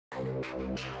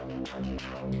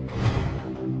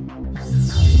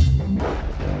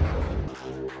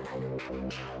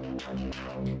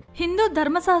హిందూ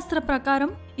ధర్మశాస్త్ర ప్రకారం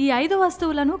ఈ 5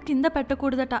 వస్తువులను కింద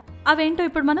పెట్టకూడదట. అవేంటో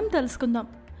ఇప్పుడు మనం తెలుసుకుందాం.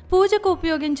 పూజకు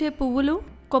ఉపయోగించే పువ్వులు,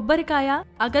 కొబ్బరికాయ,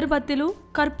 అగరబత్తిలు,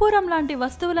 కర్పూరం లాంటి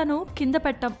వస్తువులను కింద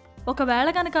పెట్టం. ఒకవేళ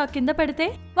గనక కింద పెడితే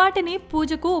వాటిని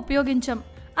పూజకు ఉపయోగించం.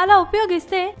 అలా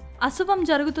ఉపయోగిస్తే అశుభం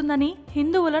జరుగుతుందని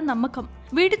హిందువుల నమ్మకం.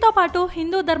 వీటితో పాటు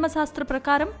హిందూ ధర్మశాస్త్ర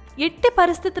ప్రకారం ఎట్టి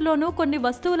పరిస్థితుల్లోనూ కొన్ని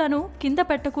వస్తువులను కింద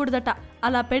పెట్టకూడదట.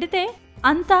 అలా పెడితే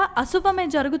అంతా అశుభమే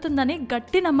జరుగుతుందని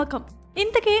గట్టి నమ్మకం.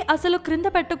 ఇంతకీ అసలు క్రింద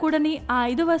పెట్టకూడని ఆ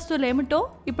 5 వస్తువులేమిటో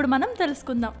ఇప్పుడు మనం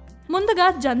తెలుసుకుందాం. ముందుగా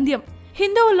జంధ్యం.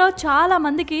 హిందువుల్లో చాలా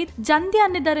మందికి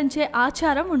జంధ్యాన్ని ధరించే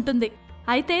ఆచారం ఉంటుంది.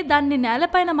 అయితే దాన్ని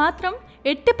నేలపైన మాత్రం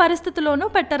ఎట్టి పరిస్థితుల్లోనూ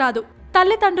పెట్టరాదు.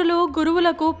 తల్లిదండ్రులు,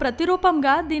 గురువులకు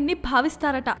ప్రతిరూపంగా దీన్ని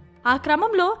భావిస్తారట. ఆ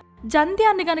క్రమంలో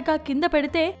జంధ్యాన్ని గనక కింద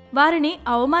పెడితే వారిని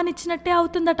అవమానించినట్టే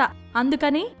అవుతుందట.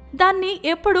 అందుకని దాన్ని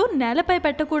ఎప్పుడూ నేలపై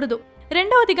పెట్టకూడదు.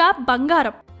 రెండవదిగా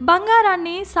బంగారం.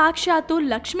 బంగారాన్ని సాక్షాత్తు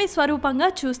లక్ష్మీ స్వరూపంగా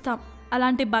చూస్తాం.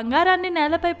 అలాంటి బంగారాన్ని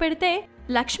నేలపై పెడితే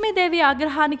లక్ష్మీదేవి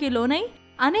ఆగ్రహానికి లోనై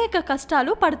అనేక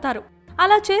కష్టాలు పడతారు.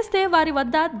 అలా చేస్తే వారి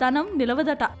వద్ద ధనం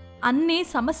నిలవదట, అన్ని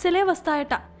సమస్యలే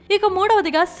వస్తాయట. ఇక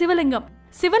మూడవదిగా శివలింగం.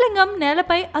 శివలింగం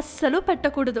నేలపై అస్సలు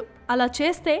పెట్టకూడదు. అలా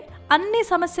చేస్తే అన్ని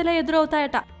సమస్యలే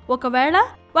ఎదురవుతాయట. ఒకవేళ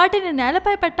వాటిని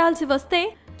నేలపై పెట్టాల్సి వస్తే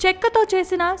చెక్కతో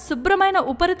చేసిన శుభ్రమైన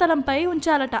ఉపరితలంపై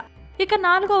ఉంచాలట. ఇక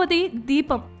నాలుగవది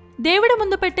దీపం. దేవుడి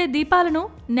ముందు పెట్టే దీపాలను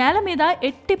నేల మీద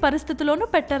ఎట్టి పరిస్థితుల్లోనూ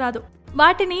పెట్టరాదు.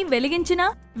 వాటిని వెలిగించినా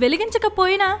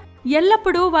వెలిగించకపోయినా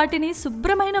ఎల్లప్పుడూ వాటిని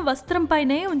శుభ్రమైన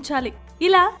వస్త్రంపైనే ఉంచాలి.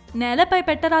 ఇలా నేలపై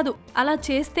పెట్టరాదు. అలా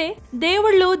చేస్తే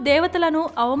దేవుళ్ళు దేవతలను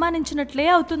అవమానించినట్లే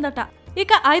అవుతుందట.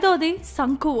 ఇక ఐదవది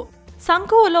శంఖువు.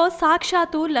 శంఖువులో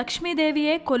సాక్షాత్తు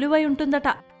లక్ష్మీదేవియే కొలువై ఉంటుందట.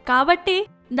 కాబట్టి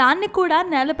దాన్ని కూడా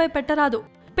నేలపై పెట్టరాదు.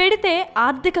 పెడితే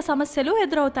ఆర్థిక సమస్యలు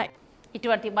ఎదురవుతాయి.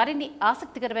 ఇటువంటి మరిన్ని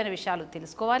ఆసక్తికరమైన విషయాలు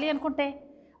తెలుసుకోవాలి అనుకుంటే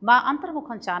మా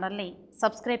అంతర్ముఖం ఛానల్ని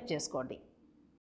సబ్స్క్రైబ్ చేసుకోండి.